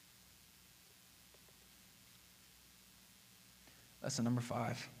 Lesson number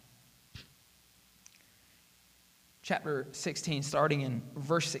 5. Chapter 16, starting in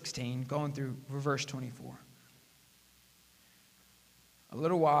verse 16, going through verse 24. A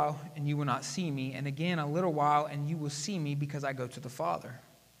little while, and you will not see me, and again a little while, and you will see me, because I go to the Father.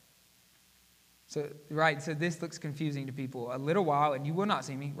 So this looks confusing to people. A little while, and you will not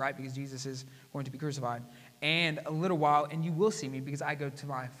see me, right, because Jesus is going to be crucified. And a little while, and you will see me, because I go to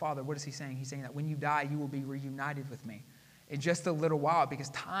my Father. What is he saying? He's saying that when you die, you will be reunited with me. In just a little while, because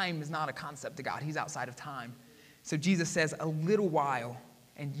time is not a concept to God. He's outside of time. So Jesus says, a little while,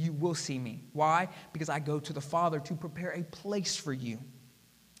 and you will see me. Why? Because I go to the Father to prepare a place for you.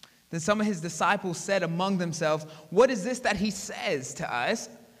 Then some of his disciples said among themselves, what is this that he says to us?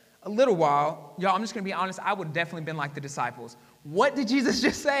 A little while. Y'all, I'm just going to be honest. I would have definitely been like the disciples. What did Jesus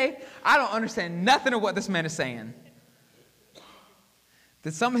just say? I don't understand nothing of what this man is saying.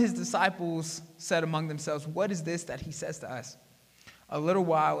 Then some of his disciples said among themselves, what is this that he says to us? A little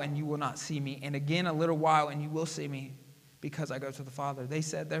while, and you will not see me. And again, a little while, and you will see me, because I go to the Father. They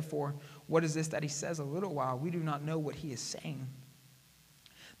said, therefore, what is this that he says? A little while. We do not know what he is saying.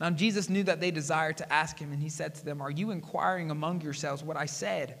 Now Jesus knew that they desired to ask him, and he said to them, are you inquiring among yourselves what I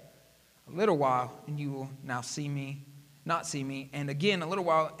said? A little while, and you will now see me, not see me. And again, a little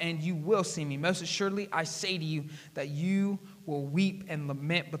while, and you will see me. Most assuredly, I say to you that you will weep and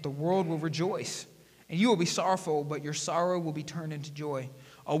lament, but the world will rejoice. And you will be sorrowful, but your sorrow will be turned into joy.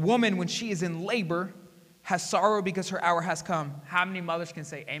 A woman, when she is in labor, has sorrow because her hour has come. How many mothers can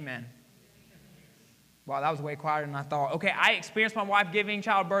say amen? Wow, that was way quieter than I thought. Okay, I experienced my wife giving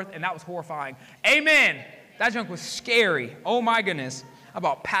childbirth, and that was horrifying. Amen. That junk was scary. Oh, my goodness. I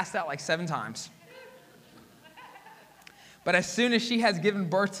about passed out like 7 times. But as soon as she has given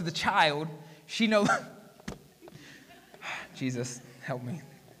birth to the child, she Jesus, help me.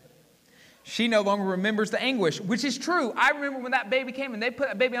 She no longer remembers the anguish, which is true. I remember when that baby came and they put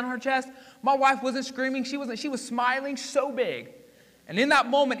that baby on her chest. My wife wasn't screaming. She was smiling so big. And in that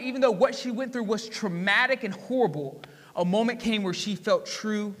moment, even though what she went through was traumatic and horrible, a moment came where she felt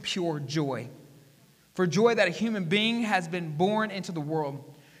true, pure joy. For joy that a human being has been born into the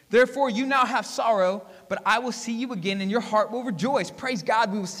world. Therefore, you now have sorrow, but I will see you again, and your heart will rejoice. Praise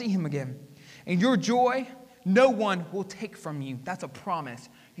God, we will see him again. And your joy, no one will take from you. That's a promise.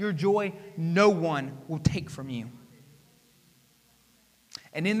 Your joy, no one will take from you.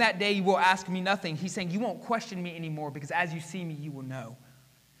 And in that day, you will ask me nothing. He's saying, you won't question me anymore, because as you see me, you will know.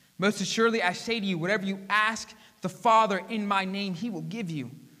 Most assuredly, I say to you, whatever you ask the Father in my name, he will give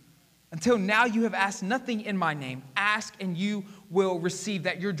you. Until now, you have asked nothing in my name. Ask, and you will receive,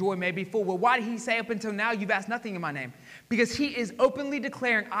 that your joy may be full. Well, why did he say up until now you've asked nothing in my name? Because he is openly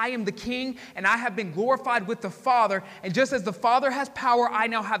declaring, I am the King, and I have been glorified with the Father. And just as the Father has power, I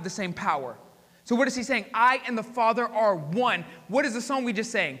now have the same power. So what is he saying? I and the Father are one. What is the song we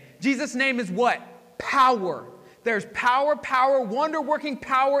just sang? Jesus' name is what? Power. There's power, wonder-working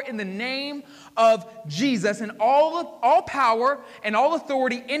power in the name of Jesus. And all power and all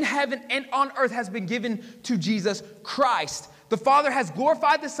authority in heaven and on earth has been given to Jesus Christ. The Father has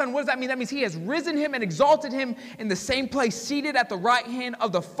glorified the Son. What does that mean? That means he has risen him and exalted him in the same place, seated at the right hand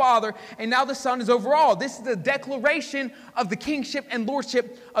of the Father. And now the Son is over all. This is the declaration of the kingship and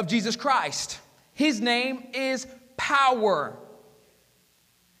lordship of Jesus Christ. His name is power.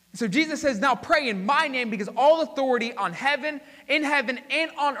 So Jesus says, now pray in my name, because all authority in heaven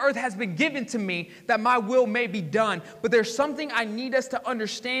and on earth has been given to me, that my will may be done. But there's something I need us to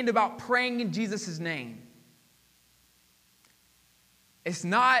understand about praying in Jesus' name. It's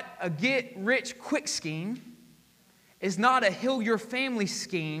not a get-rich-quick scheme. It's not a heal your family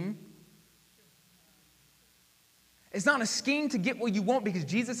scheme. It's not a scheme to get what you want, because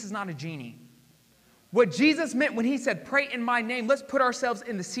Jesus is not a genie. What Jesus meant when he said, pray in my name, let's put ourselves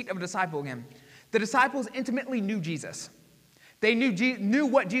in the seat of a disciple again. The disciples intimately knew Jesus. They knew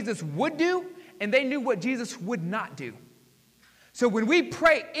what Jesus would do, and they knew what Jesus would not do. So when we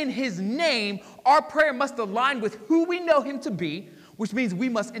pray in his name, our prayer must align with who we know him to be, which means we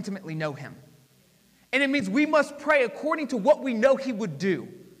must intimately know him. And it means we must pray according to what we know he would do.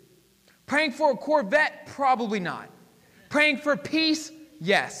 Praying for a Corvette? Probably not. Praying for peace?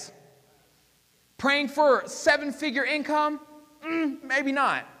 Yes. Praying for 7-figure income? Maybe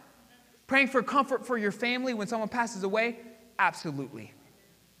not. Praying for comfort for your family when someone passes away? Absolutely.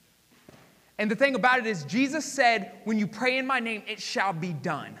 And the thing about it is, Jesus said, when you pray in my name, it shall be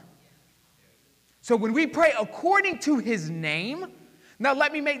done. So when we pray according to his name, now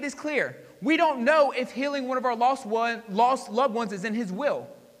let me make this clear. We don't know if healing one of our lost loved ones is in his will.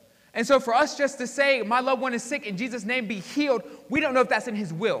 And so for us just to say, my loved one is sick, in Jesus' name be healed, we don't know if that's in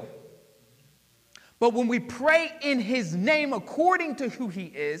his will. But when we pray in his name according to who he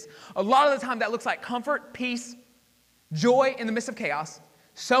is, a lot of the time that looks like comfort, peace, joy in the midst of chaos,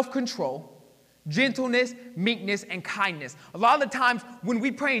 self-control, gentleness, meekness, and kindness. A lot of the times when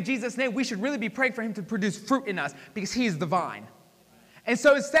we pray in Jesus' name, we should really be praying for him to produce fruit in us because he is the vine. And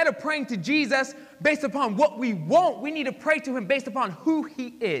so instead of praying to Jesus based upon what we want, we need to pray to him based upon who he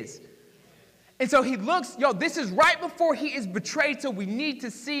is. And so he looks, this is right before he is betrayed, so we need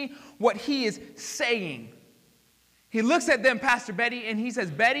to see what he is saying. He looks at them, Pastor Betty, and he says,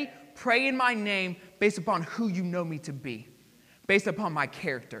 Betty, pray in my name based upon who you know me to be, based upon my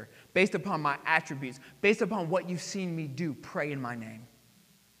character, based upon my attributes, based upon what you've seen me do, pray in my name.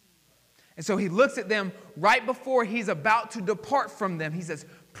 And so he looks at them right before he's about to depart from them. He says,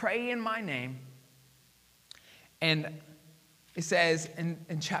 pray in my name. And it says in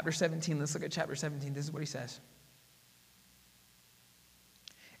chapter 17, let's look at chapter 17. This is what he says.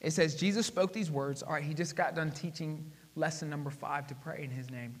 It says, Jesus spoke these words. All right, he just got done teaching lesson number 5 to pray in his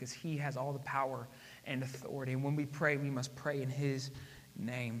name because he has all the power and authority. And when we pray, we must pray in his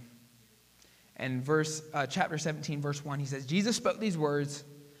name. And chapter 17, verse 1, he says, Jesus spoke these words,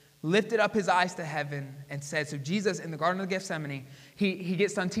 lifted up his eyes to heaven and said, so Jesus in the Garden of Gethsemane, he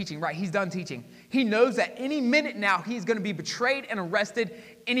gets done teaching, right? He's done teaching. He knows that any minute now he's going to be betrayed and arrested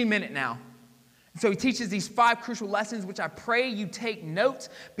any minute now. So he teaches these 5 crucial lessons, which I pray you take notes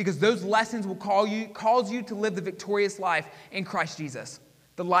because those lessons will cause you to live the victorious life in Christ Jesus,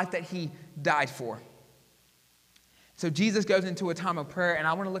 the life that he died for. So Jesus goes into a time of prayer, and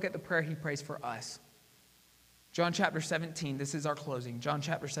I want to look at the prayer he prays for us. John chapter 17, this is our closing. John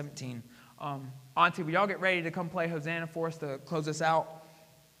chapter 17. Auntie, will y'all get ready to come play Hosanna for us to close us out?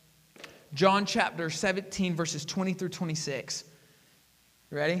 John chapter 17, verses 20 through 26.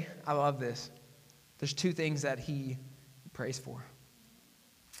 You ready? I love this. There's 2 things that he prays for.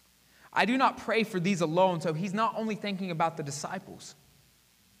 I do not pray for these alone. So he's not only thinking about the disciples,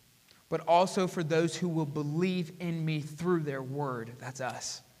 but also for those who will believe in me through their word. That's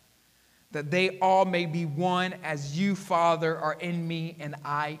us. That they all may be one as you, Father, are in me and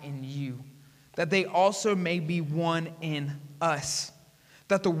I in you. That they also may be one in us.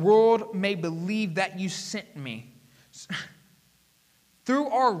 That the world may believe that you sent me. Through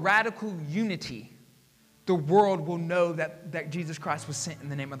our radical unity, the world will know that Jesus Christ was sent in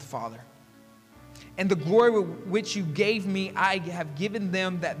the name of the Father. And the glory which you gave me, I have given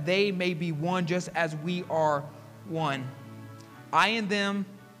them that they may be one just as we are one. I and them,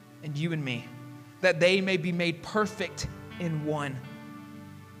 and you and me, that they may be made perfect in one.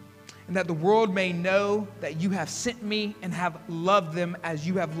 And that the world may know that you have sent me and have loved them as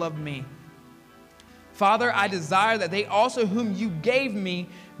you have loved me. Father, I desire that they also whom you gave me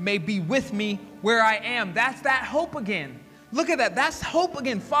may be with me where I am. That's that hope again. Look at that. That's hope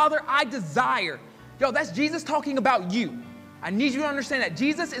again. Father, I desire. That's Jesus talking about you. I need you to understand that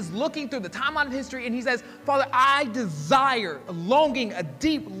Jesus is looking through the timeline of history and he says, Father, I desire a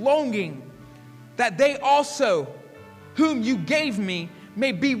deep longing that they also, whom you gave me,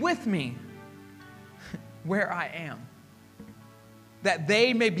 may be with me where I am. That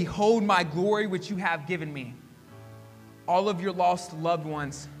they may behold my glory which you have given me. All of your lost loved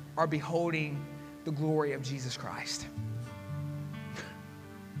ones are beholding the glory of Jesus Christ.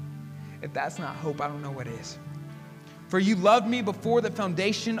 If that's not hope, I don't know what is. For you loved me before the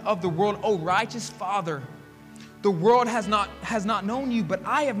foundation of the world, O righteous Father. The world has not known you, but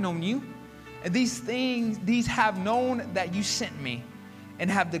I have known you. And these have known that you sent me,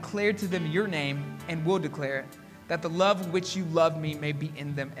 and have declared to them your name, and will declare it, that the love which you loved me may be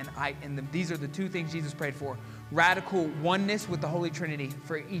in them, and I in them. These are the 2 things Jesus prayed for. Radical oneness with the Holy Trinity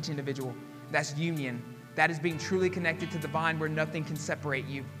for each individual. That's union. That is being truly connected to the vine where nothing can separate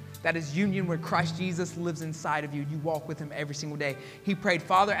you. That is union where Christ Jesus lives inside of you. You walk with him every single day. He prayed,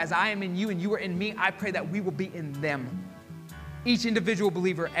 Father, as I am in you and you are in me, I pray that we will be in them. Each individual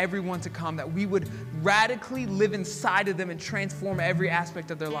believer, everyone to come, that we would radically live inside of them and transform every aspect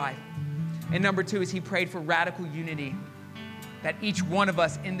of their life. And number 2 is he prayed for radical unity that each one of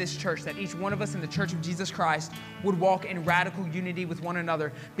us in this church, that each one of us in the Church of Jesus Christ would walk in radical unity with one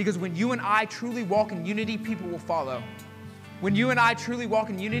another. Because when you and I truly walk in unity, people will follow. When you and I truly walk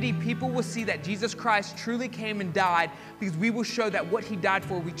in unity, people will see that Jesus Christ truly came and died, because we will show that what he died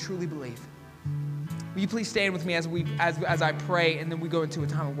for, we truly believe. Will you please stand with me as I pray, and then we go into a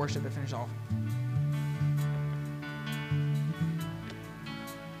time of worship to finish off.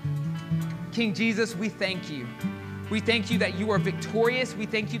 King Jesus, we thank you. We thank you that you are victorious. We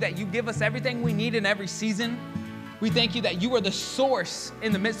thank you that you give us everything we need in every season. We thank you that you are the source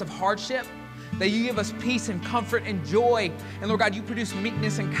in the midst of hardship, that you give us peace and comfort and joy. And Lord God, you produce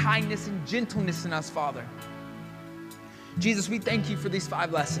meekness and kindness and gentleness in us, Father. Jesus, we thank you for these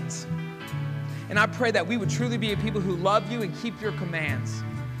 5 lessons. And I pray that we would truly be a people who love you and keep your commands,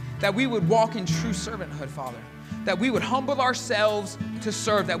 that we would walk in true servanthood, Father, that we would humble ourselves to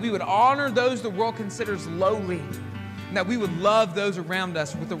serve, that we would honor those the world considers lowly, and that we would love those around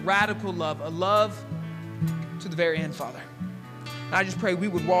us with a radical love, a love to the very end, Father. And I just pray we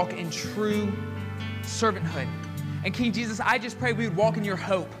would walk in true servanthood. And King Jesus, I just pray we would walk in your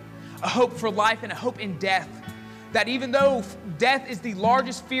hope, a hope for life and a hope in death. That even though death is the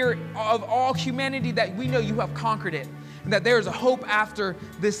largest fear of all humanity, that we know you have conquered it, and that there is a hope after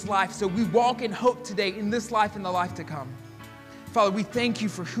this life. So we walk in hope today, in this life and the life to come. Father, we thank you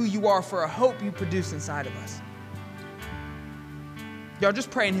for who you are, for a hope you produce inside of us. Y'all, just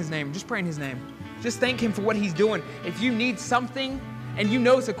pray in his name. Just pray in his name. Just thank him for what he's doing. If you need something and you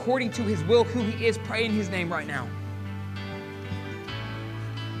know it's according to his will, who he is, pray in his name right now.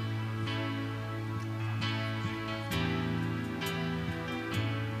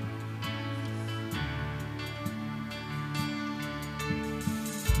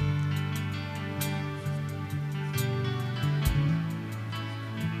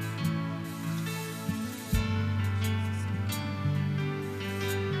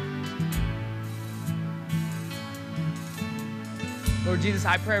 Lord Jesus,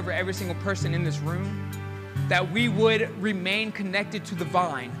 I pray over every single person in this room that we would remain connected to the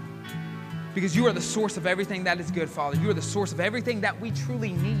vine, because you are the source of everything that is good, Father. You are the source of everything that we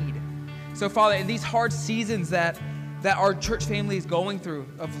truly need. So, Father, in these hard seasons that our church family is going through,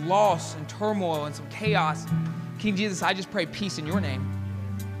 of loss and turmoil and some chaos, King Jesus, I just pray peace in your name.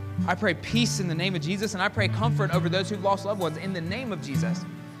 I pray peace in the name of Jesus, and I pray comfort over those who've lost loved ones in the name of Jesus.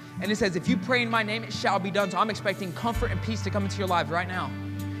 And it says, if you pray in my name, it shall be done. So I'm expecting comfort and peace to come into your lives right now.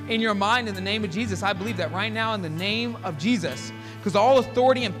 In your mind, in the name of Jesus, I believe that right now in the name of Jesus, because all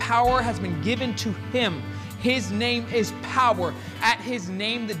authority and power has been given to him. His name is power. At his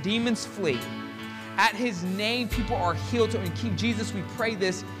name, the demons flee. At his name, people are healed. And King Jesus, we pray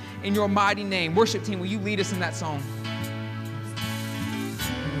this in your mighty name. Worship team, will you lead us in that song?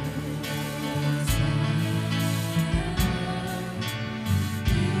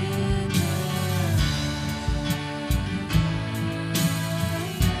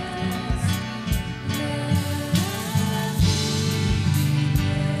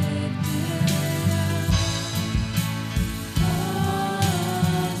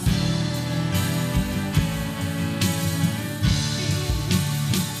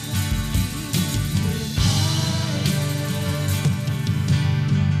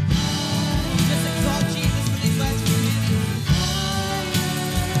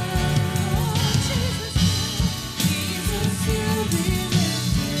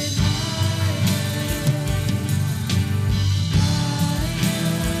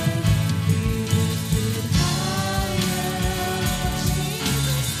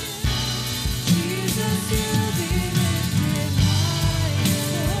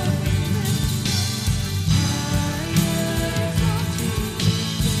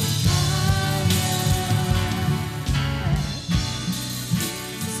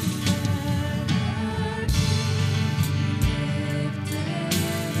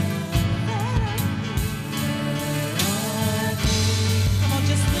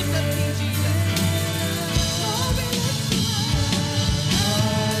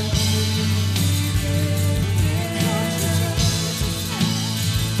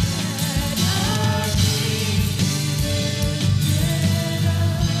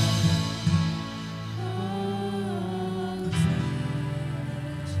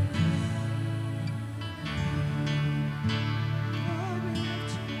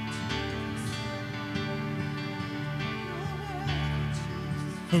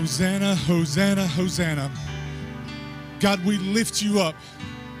 Hosanna, Hosanna, Hosanna. God, we lift you up.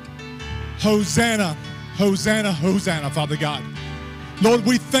 Hosanna, Hosanna, Hosanna, Father God. Lord,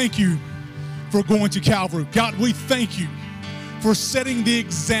 we thank you for going to Calvary. God, we thank you for setting the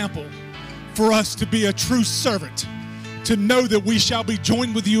example for us to be a true servant, to know that we shall be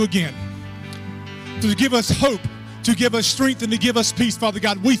joined with you again, to give us hope, to give us strength, and to give us peace, Father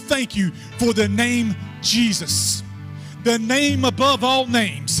God. We thank you for the name Jesus, the name above all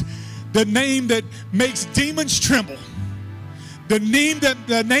names, the name that makes demons tremble, the name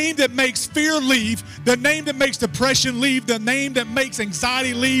that makes fear leave, the name that makes depression leave, the name that makes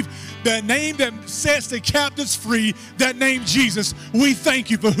anxiety leave, the name that sets the captives free, that name Jesus. We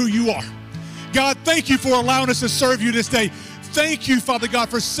thank you for who you are. God, thank you for allowing us to serve you this day. Thank you, Father God,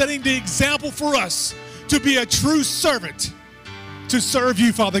 for setting the example for us to be a true servant, to serve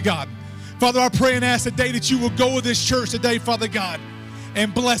you, Father God. Father, I pray and ask today that you will go with this church today, Father God,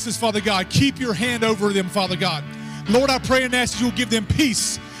 and bless us, Father God. Keep your hand over them, Father God. Lord, I pray and ask that you'll give them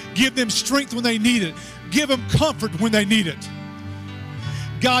peace, give them strength when they need it, give them comfort when they need it.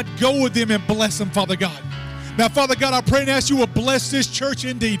 God, go with them and bless them, Father God. Now, Father God, I pray and ask you will bless this church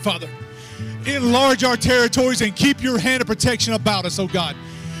indeed, Father. Enlarge our territories and keep your hand of protection about us, oh God.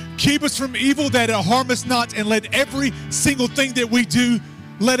 Keep us from evil that it harm us not, and let every single thing that we do,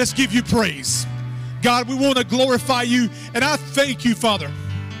 let us give you praise. God, we want to glorify you, and I thank you, Father.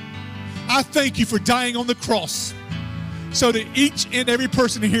 I thank you for dying on the cross so that each and every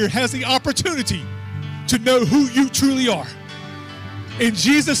person here has the opportunity to know who you truly are. In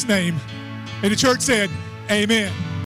Jesus' name, and the church said, amen.